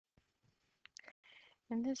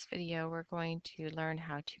In this video, we're going to learn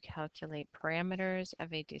how to calculate parameters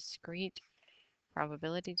of a discrete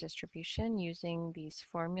probability distribution using these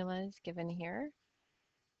formulas given here.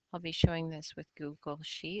 I'll be showing this with Google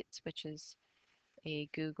Sheets, which is a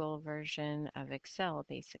Google version of Excel,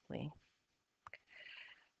 basically.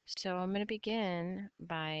 So I'm going to begin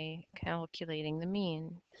by calculating the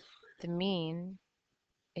mean. The mean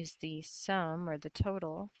is the sum or the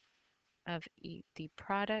total of the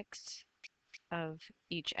products of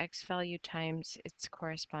each x value times its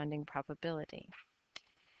corresponding probability.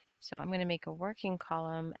 So I'm going to make a working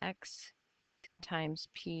column x times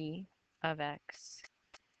p of x.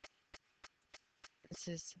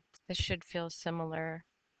 This should feel similar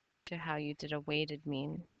to how you did a weighted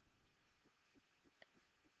mean.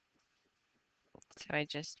 So I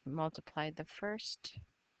just multiplied the first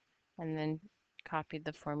and then copied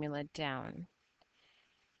the formula down.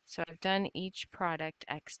 So I've done each product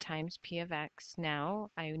x times p of x. Now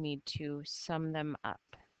I need to sum them up.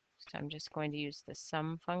 So I'm just going to use the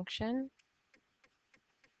sum function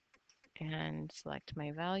and select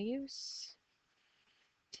my values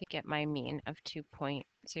to get my mean of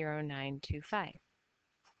 2.0925.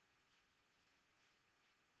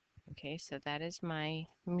 Okay, so that is my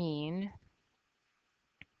mean.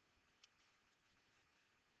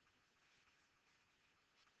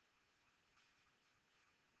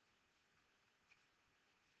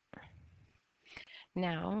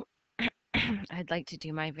 Now, I'd like to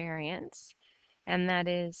do my variance, and that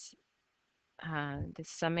is the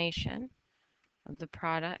summation of the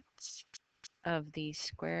products of the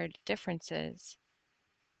squared differences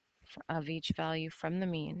of each value from the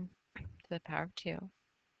mean to the power of 2,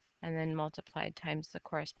 and then multiplied times the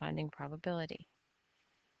corresponding probability.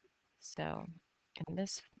 So in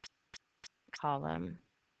this column,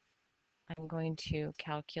 I'm going to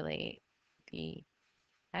calculate the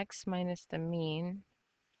x minus the mean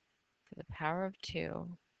to the power of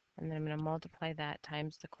 2, and then I'm going to multiply that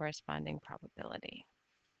times the corresponding probability.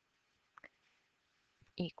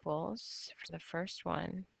 Equals, for the first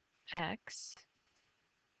one, x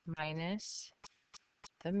minus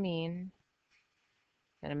the mean,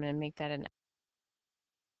 and I'm going to make that an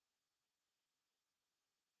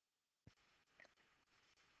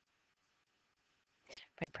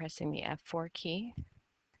by pressing the F4 key,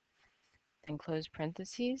 and close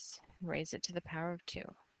parentheses, and raise it to the power of 2.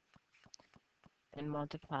 Then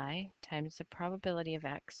multiply times the probability of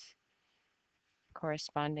x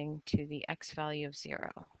corresponding to the x value of 0.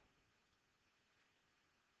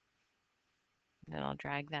 Then I'll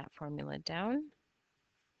drag that formula down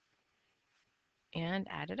and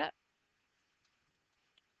add it up.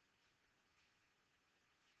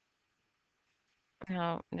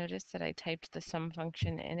 Now notice that I typed the sum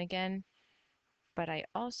function in again, but I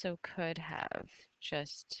also could have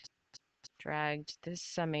just dragged this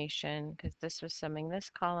summation, because this was summing this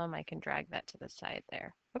column, I can drag that to the side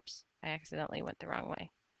there. Oops, I accidentally went the wrong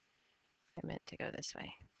way. I meant to go this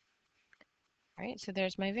way. All right, so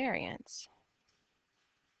there's my variance.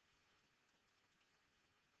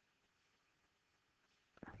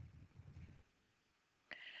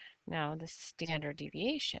 Now the standard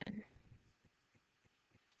deviation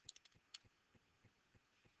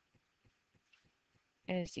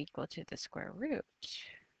is equal to the square root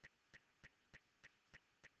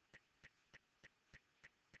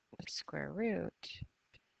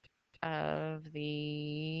of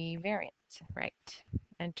the variance, right?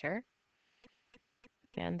 Enter.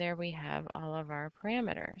 And there we have all of our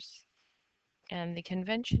parameters. And the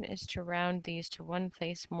convention is to round these to one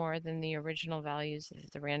place more than the original values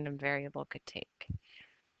that the random variable could take.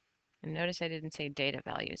 And notice I didn't say data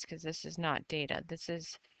values because this is not data. This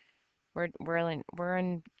is we're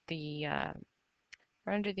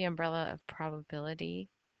under the umbrella of probability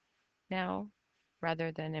now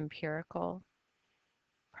rather than empirical.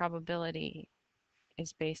 Probability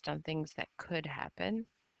is based on things that could happen,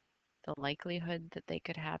 the likelihood that they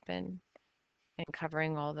could happen, and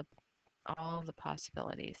covering all the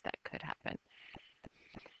possibilities that could happen.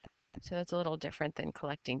 So that's a little different than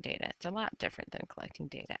collecting data. It's a lot different than collecting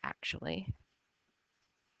data, actually.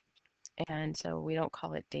 And so we don't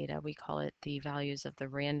call it data, we call it the values of the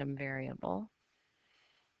random variable.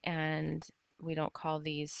 And we don't call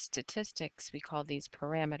these statistics, we call these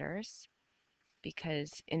parameters,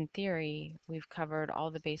 because in theory, we've covered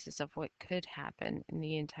all the bases of what could happen in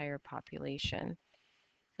the entire population.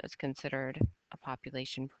 So it's considered a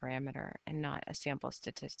population parameter and not a sample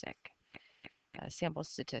statistic. Sample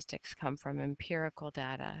statistics come from empirical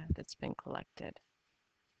data that's been collected.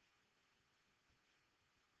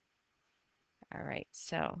 All right,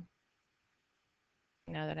 so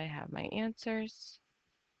now that I have my answers,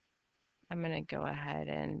 I'm going to go ahead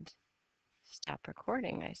and stop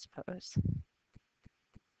recording, I suppose.